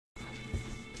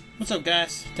What's up,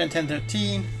 guys?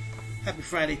 10-10-13. Happy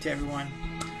Friday to everyone.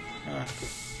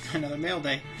 Another mail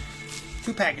day.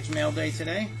 2-package mail day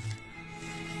today.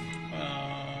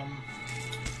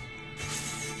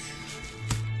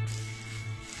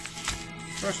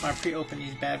 First, I pre-open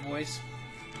these bad boys.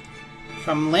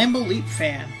 From Lambeauleap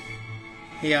fan.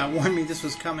 He warned me this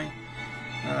was coming.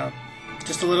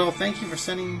 Just a little thank you for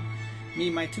sending me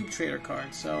my Tube Trader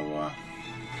card. So,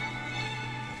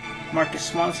 Marcus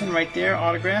Swanson right there,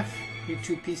 autograph,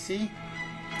 YouTube PC.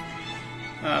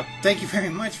 Thank you very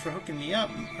much for hooking me up,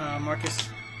 Marcus.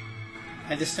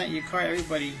 I just sent you a card.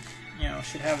 Everybody,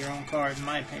 should have their own card, in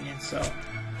my opinion. So,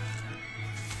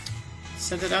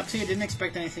 sent it out to you. Didn't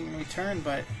expect anything in return,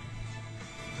 but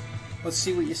let's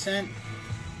see what you sent.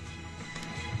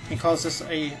 He calls this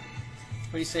a, what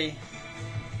do you say?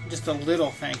 Just a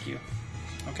little thank you.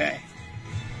 Okay.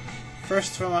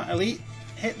 First from an Elite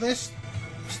hit list.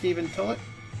 Stephen Tullet,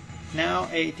 now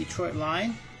a Detroit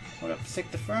Lion. What up,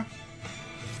 Ncphlash?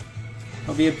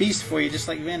 He'll be a beast for you, just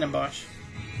like Vandenbosch.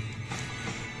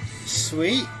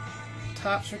 Sweet.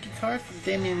 Topps rookie card for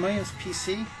Damian Williams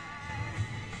PC.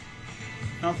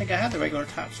 I don't think I have the regular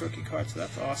Topps rookie card, so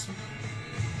that's awesome.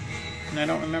 And I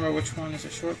don't remember which one is a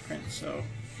short print, so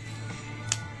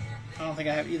I don't think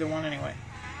I have either one anyway.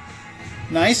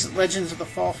 Nice. Legends of the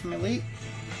Fall from Elite.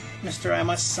 Mr. I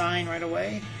Must Sign Right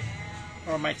Away,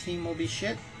 or my team will be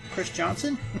shit. Chris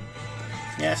Johnson.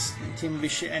 Yes, the team will be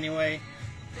shit anyway.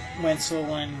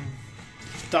 Wenzel and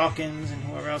Dawkins and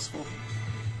whoever else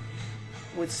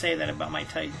would say that about my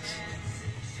Titans.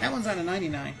 That one's out of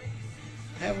 99.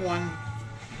 I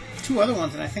have two other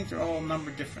ones, and I think they're all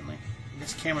numbered differently.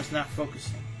 This camera's not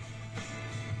focusing.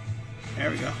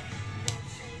 There we go.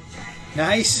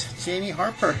 Nice. Jamie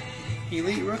Harper,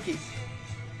 Elite Rookie.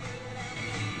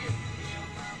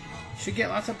 Should get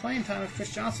lots of playing time if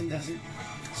Chris Johnson doesn't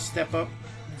step up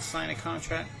and sign a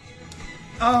contract.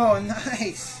 Oh,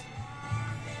 nice!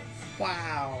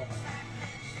 Wow.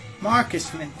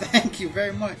 Marcus, man, thank you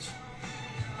very much.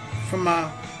 From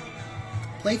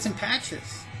Plates and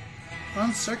Patches.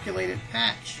 Uncirculated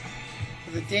patch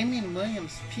for the Damian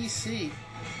Williams PC.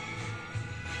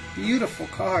 Beautiful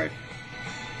card.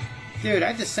 Dude,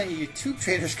 I just sent you your Tube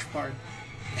Traders card,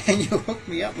 and you hooked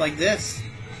me up like this.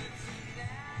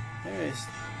 There is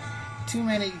too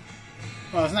many,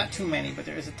 well, it's not too many, but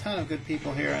there is a ton of good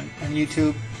people here on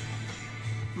YouTube.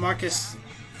 Marcus,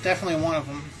 definitely one of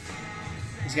them.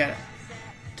 He's got a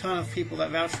ton of people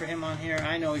that vouch for him on here.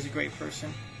 I know he's a great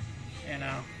person. And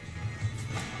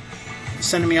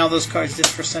sending me all those cards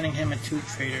just for sending him a Tube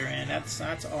Trader, and that's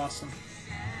awesome.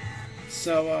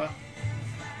 So,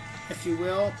 if you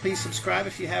will, please subscribe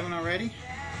if you haven't already.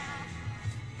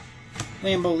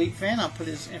 Lambeauleap fan, I'll put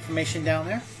his information down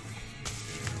there.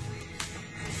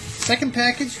 Second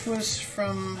package was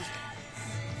from,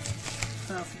 I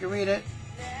don't know if you can read it,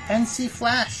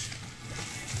 Ncphlash.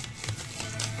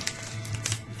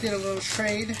 Did a little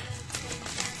trade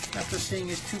after seeing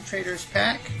his Tube Traders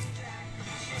pack.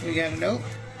 We got a note.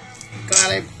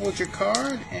 Glad I pulled your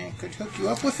card and could hook you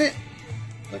up with it.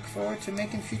 Look forward to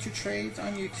making future trades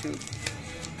on YouTube.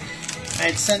 I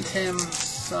had sent him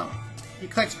some, he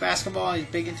collects basketball, he's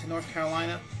big into North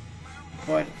Carolina.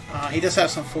 But he does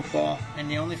have some football, and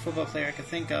the only football player I could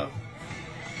think of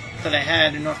that I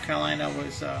had in North Carolina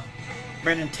was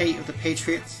Brendan Tate of the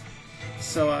Patriots.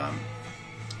 So,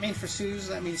 Main for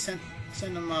Suze let me send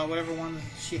him whatever ones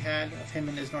she had of him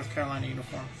in his North Carolina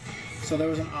uniform. So there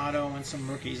was an auto and some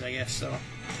rookies, I guess. So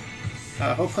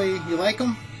hopefully you like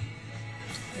them.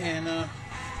 And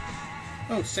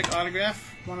oh, sick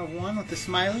autograph, 101 with the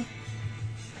smiley.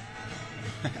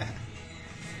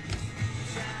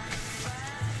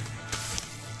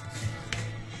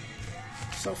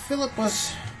 So Philip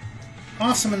was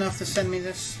awesome enough to send me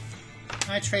this.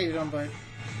 I traded him, but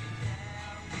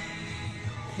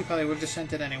he probably would have just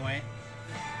sent it anyway.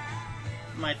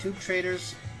 My Tube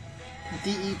Traders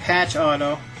DE patch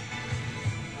auto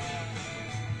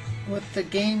with the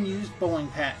game used bowling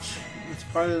patch. It's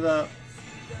part of the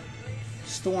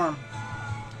Storm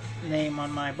name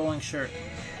on my bowling shirt,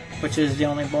 which is the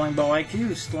only bowling ball I can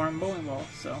use, Storm bowling ball.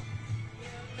 So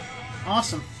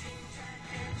awesome.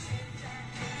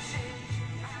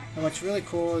 And what's really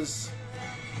cool is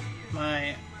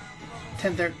my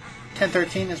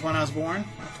 10-13 is when I was born,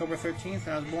 October 13th.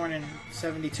 I was born in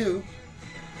 72.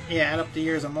 Yeah, add up the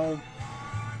years I'm old.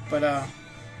 But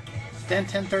then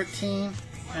 10-13,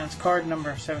 and it's card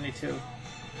number 72.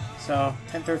 So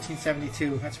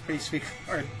 10-13-72. That's a pretty sweet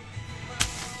card.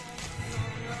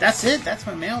 That's it. That's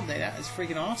my mail day. That is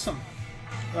freaking awesome.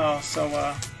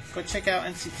 So go check out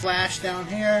Ncphlash down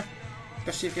here,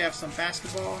 especially if you have some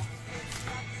basketball.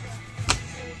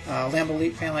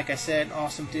 Lambeauleap fan, like I said,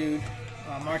 awesome dude.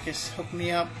 Marcus hooked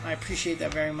me up. I appreciate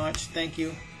that very much. Thank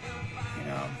you. And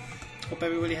hope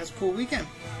everybody has a cool weekend.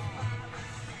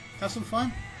 Have some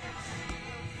fun.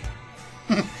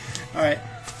 Alright.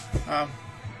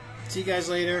 See you guys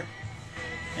later.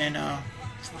 And I'll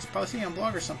probably see you on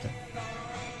blog or something.